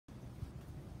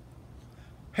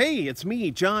Hey, it's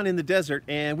me, John in the desert,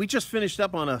 and we just finished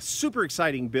up on a super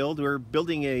exciting build. We're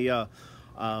building a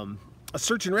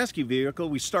search and rescue vehicle.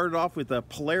 We started off with a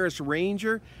Polaris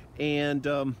Ranger, and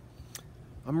I'm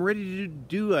ready to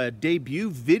do a debut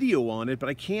video on it, but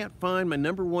I can't find my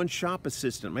 #1 shop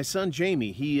assistant, my son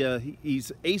Jamie.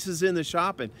 He's aces in the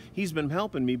shop, and he's been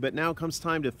helping me, but now comes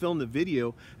time to film the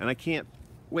video, and I can't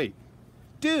wait.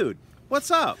 Dude, what's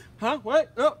up? Huh?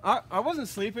 What? No, I wasn't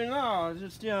sleeping. No, I was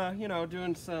just, you know,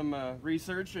 doing some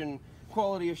research and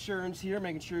quality assurance here,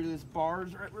 making sure this bar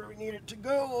is right where we need it to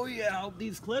go. Oh yeah,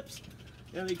 these clips.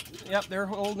 Yeah, yep, they're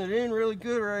holding it in really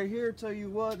good right here. Tell you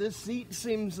what, this seat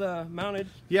seems mounted.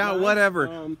 Yeah, nice.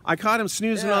 whatever. I caught him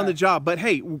snoozing on the job, but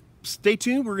hey, stay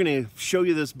tuned. We're going to show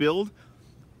you this build.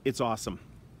 It's awesome.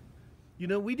 You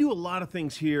know, we do a lot of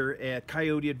things here at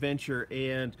Coyote Adventure,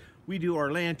 and we do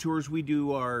our land tours, we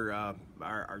do our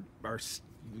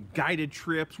guided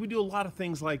trips, we do a lot of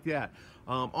things like that,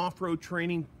 off-road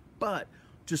training. But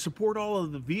to support all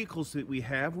of the vehicles that we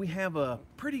have a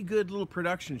pretty good little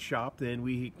production shop. Then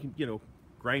we, you know,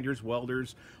 grinders,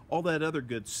 welders, all that other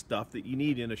good stuff that you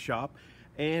need in a shop.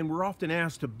 And we're often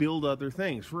asked to build other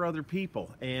things for other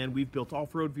people. And we've built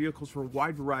off-road vehicles for a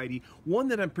wide variety. One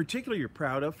that I'm particularly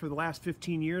proud of, for the last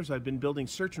 15 years, I've been building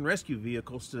search and rescue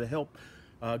vehicles to help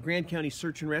Grand County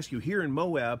Search and Rescue here in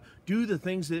Moab do the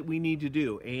things that we need to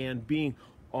do. And being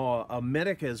a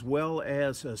medic as well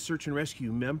as a search and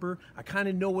rescue member, I kind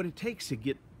of know what it takes to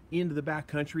get into the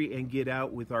backcountry and get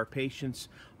out with our patients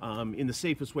in the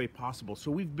safest way possible. So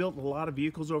we've built a lot of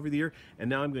vehicles over the year, and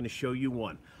now I'm going to show you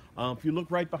one. If you look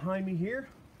right behind me here,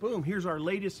 boom, here's our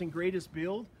latest and greatest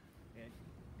build.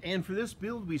 And for this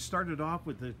build, we started off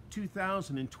with the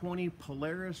 2020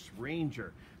 Polaris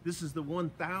Ranger. This is the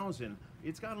 1000.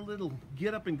 It's got a little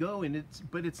get up and go,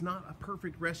 but it's not a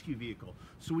perfect rescue vehicle.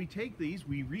 So we take these,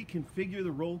 we reconfigure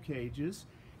the roll cages,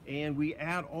 and we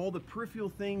add all the peripheral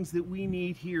things that we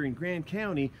need here in Grand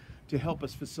County to help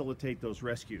us facilitate those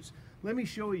rescues. Let me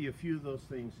show you a few of those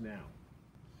things now.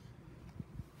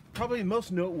 Probably the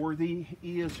most noteworthy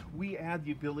is we add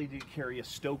the ability to carry a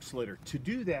Stokes litter. To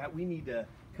do that, we need to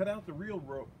cut out the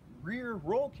rear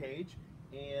roll cage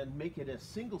and make it a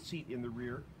single seat in the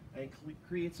rear, and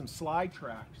create some slide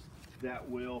tracks that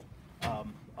will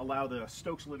allow the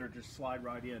Stokes litter to slide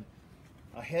right in.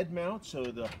 A head mount so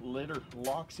the litter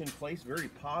locks in place very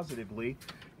positively.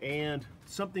 And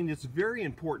something that's very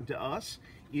important to us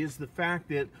is the fact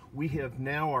that we have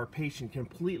now our patient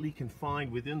completely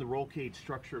confined within the roll cage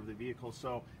structure of the vehicle.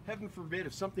 So heaven forbid,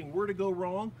 if something were to go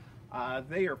wrong,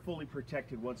 they are fully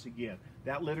protected once again.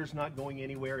 That litter's not going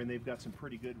anywhere, and they've got some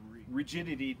pretty good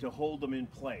rigidity to hold them in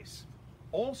place.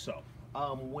 Also,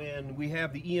 when we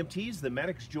have the EMTs, the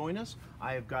medics join us,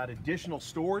 I have got additional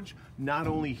storage, not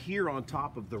only here on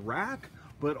top of the rack,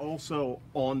 but also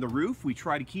on the roof. We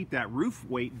try to keep that roof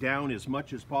weight down as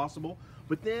much as possible.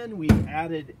 But then we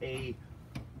added a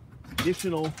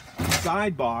additional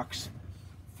side box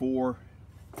for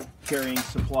carrying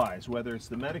supplies, whether it's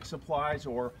the medic supplies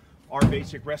or our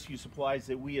basic rescue supplies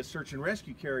that we as search and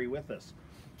rescue carry with us.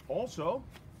 Also,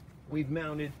 we've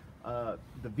mounted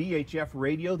the VHF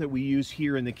radio that we use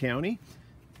here in the county.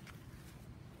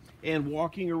 And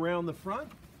walking around the front,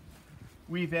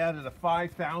 we've added a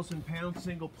 5,000-pound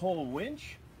single pole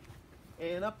winch.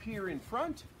 And up here in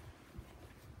front,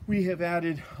 we have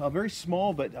added a very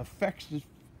small but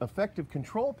effective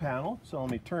control panel. So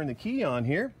let me turn the key on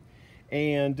here.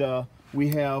 And we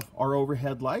have our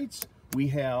overhead lights. We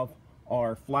have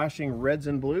our flashing reds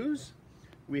and blues.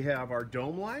 We have our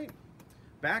dome light,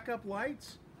 backup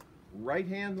lights,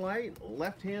 right-hand light,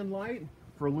 left-hand light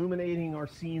for illuminating our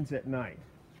scenes at night.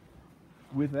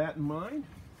 With that in mind,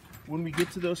 when we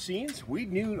get to those scenes,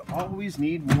 we always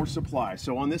need more supplies.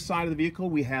 So on this side of the vehicle,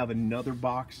 we have another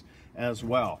box as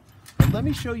well. But let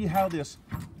me show you how this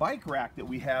bike rack that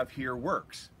we have here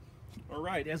works. All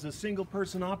right, as a single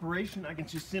person operation, I can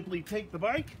just simply take the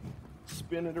bike,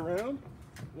 spin it around,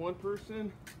 one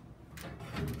person,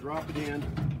 drop it in,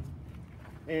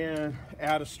 and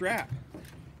add a strap.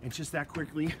 And just that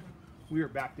quickly, we are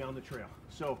back down the trail.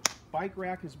 So bike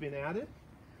rack has been added.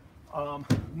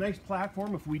 Nice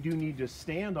platform if we do need to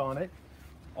stand on it.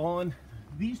 On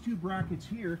these two brackets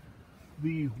here,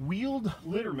 the wheeled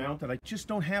litter mount that I just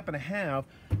don't happen to have,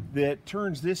 that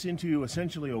turns this into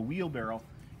essentially a wheelbarrow,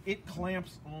 it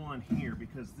clamps on here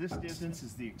because this distance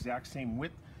is the exact same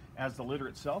width as the litter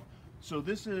itself. So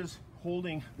this is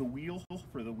holding the wheel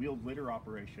for the wheeled litter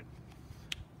operation.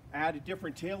 Added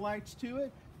different tail lights to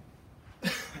it.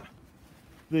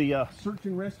 The search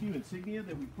and rescue insignia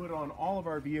that we put on all of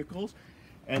our vehicles,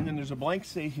 and then there's a blank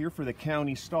say here for the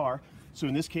county star. So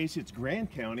in this case, it's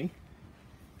Grand County.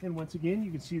 And once again,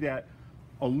 you can see that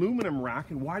aluminum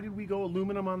rack. And why did we go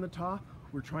aluminum on the top?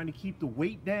 We're trying to keep the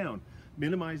weight down,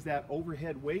 minimize that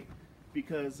overhead weight,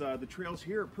 because the trails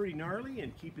here are pretty gnarly,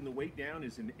 and keeping the weight down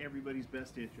is in everybody's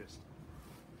best interest.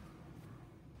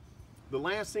 The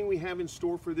last thing we have in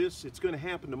store for this, it's going to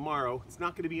happen tomorrow. It's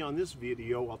not going to be on this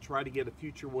video. I'll try to get a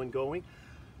future one going.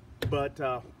 But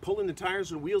pulling the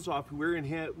tires and wheels off,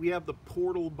 we have the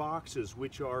portal boxes,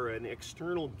 which are an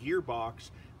external gear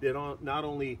box that not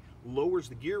only lowers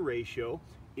the gear ratio,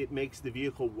 it makes the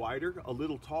vehicle wider, a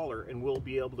little taller, and we'll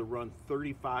be able to run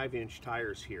 35-inch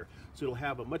tires here. So it'll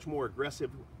have a much more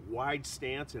aggressive, wide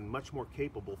stance and much more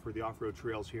capable for the off-road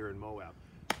trails here in Moab.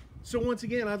 So once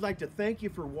again, I'd like to thank you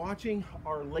for watching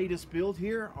our latest build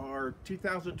here, our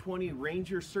 2020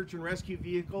 Ranger Search and Rescue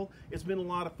vehicle. It's been a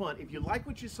lot of fun. If you like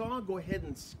what you saw, go ahead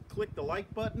and click the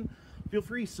like button. Feel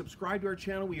free to subscribe to our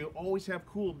channel. We always have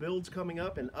cool builds coming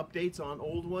up and updates on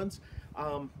old ones.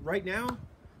 Right now,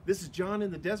 this is John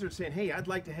in the desert saying, hey, I'd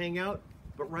like to hang out,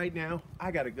 but right now,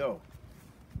 I gotta go.